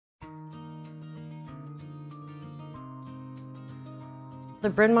The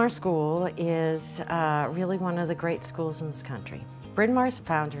Bryn Mawr School is really one of the great schools in this country. Bryn Mawr's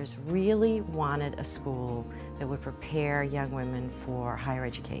founders really wanted a school that would prepare young women for higher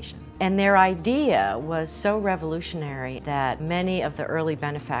education. And their idea was so revolutionary that many of the early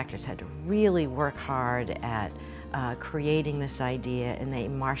benefactors had to really work hard at creating this idea, and they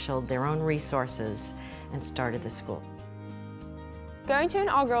marshaled their own resources and started the school. Going to an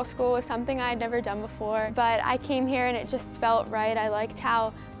all-girls school was something I had never done before, but I came here and it just felt right. I liked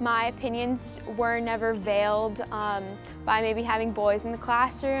how my opinions were never veiled by maybe having boys in the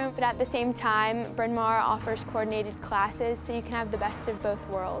classroom, but at the same time, Bryn Mawr offers coordinated classes so you can have the best of both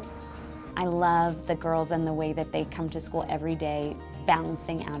worlds. I love the girls and the way that they come to school every day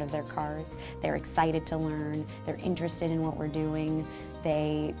bouncing out of their cars. They're excited to learn, they're interested in what we're doing,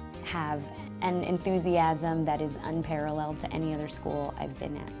 they have an enthusiasm that is unparalleled to any other school I've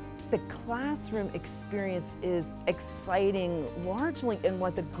been at. The classroom experience is exciting largely in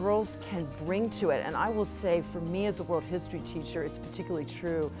what the girls can bring to it, and I will say for me as a world history teacher it's particularly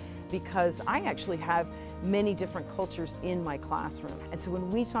true because I actually have many different cultures in my classroom, and so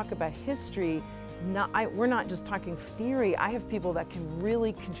when we talk about history, we're not just talking theory. I have people that can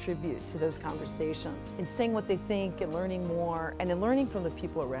really contribute to those conversations in saying what they think and learning more and in learning from the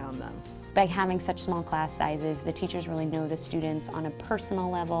people around them. By having such small class sizes, the teachers really know the students on a personal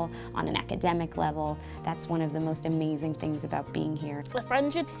level, on an academic level. That's one of the most amazing things about being here. The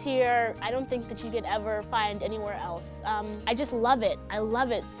friendships here, I don't think that you could ever find anywhere else. I just love it. I love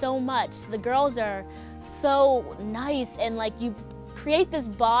it so much. The girls are so nice, and like you create this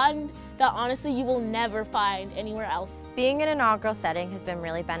bond that honestly you will never find anywhere else. Being in an all-girl setting has been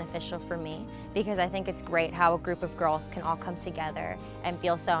really beneficial for me because I think it's great how a group of girls can all come together and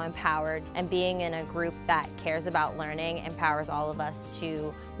feel so empowered, and being in a group that cares about learning empowers all of us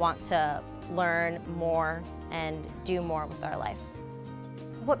to want to learn more and do more with our life.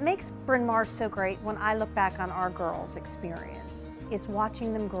 What makes Bryn Mawr so great when I look back on our girls' experience is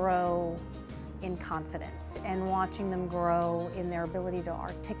watching them grow in confidence and watching them grow in their ability to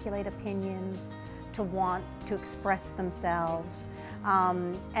articulate opinions, to want to express themselves.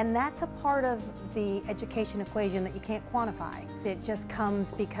 And that's a part of the education equation that you can't quantify. It just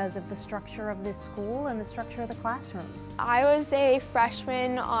comes because of the structure of this school and the structure of the classrooms. I was a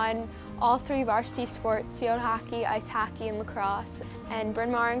freshman on all three varsity sports, field hockey, ice hockey, and lacrosse. And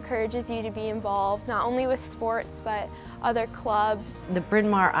Bryn Mawr encourages you to be involved not only with sports, but other clubs. The Bryn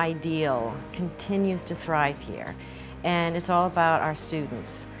Mawr ideal continues to thrive here, and it's all about our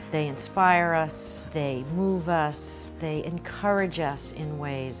students. They inspire us, they move us, they encourage us in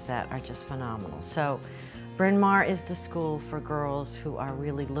ways that are just phenomenal. So Bryn Mawr is the school for girls who are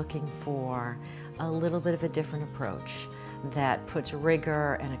really looking for a little bit of a different approach that puts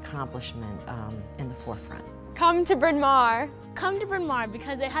rigor and accomplishment in the forefront. Come to Bryn Mawr. Come to Bryn Mawr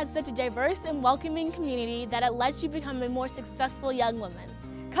because it has such a diverse and welcoming community that it lets you become a more successful young woman.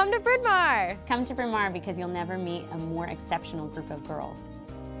 Come to Bryn Mawr! Come to Bryn Mawr because you'll never meet a more exceptional group of girls.